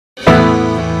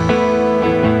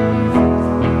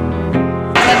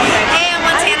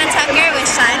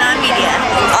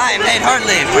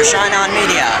for Shine On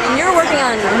Media. And you're working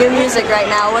on new music right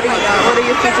now. What are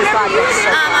your future projects?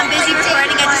 I'm busy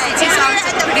recording. I just did 2 songs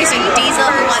with producer Diesel,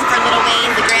 who won for Little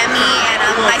Wayne, the Grammy, and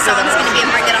my song is going to be in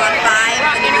Bring It On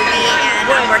 5, the new movie, and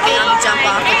I'm working on the Jump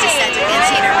Off, which is set to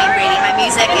Nancy and Hermine Brady, my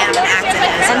music, and I'm an actor in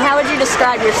it. And how would you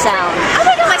describe your sound? I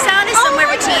think my sound is somewhere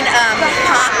between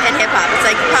pop and hip-hop.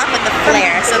 It's like pop with the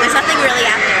flair, so there's nothing really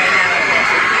out there right now.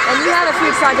 And you have a few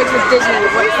projects with Disney.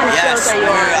 What kind of shows are you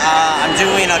on? I'm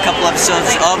doing a couple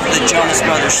episodes of the Jonas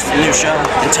Brothers' new show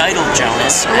entitled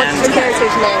Jonas. And what's the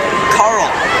character's name?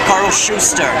 Carl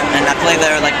Schuster, and I play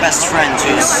their best friend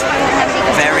who's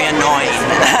very annoying.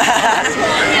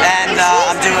 And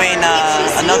I'm doing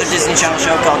another Disney Channel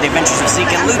show called The Adventures of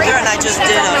Zeke and Luther, and I just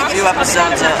did a few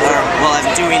episodes, I'm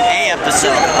doing a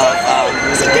episode of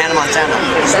Hannah Montana.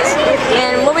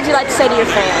 And what would you like to say to your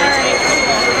fans?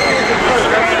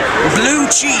 Blue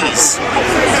cheese.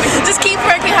 Just keep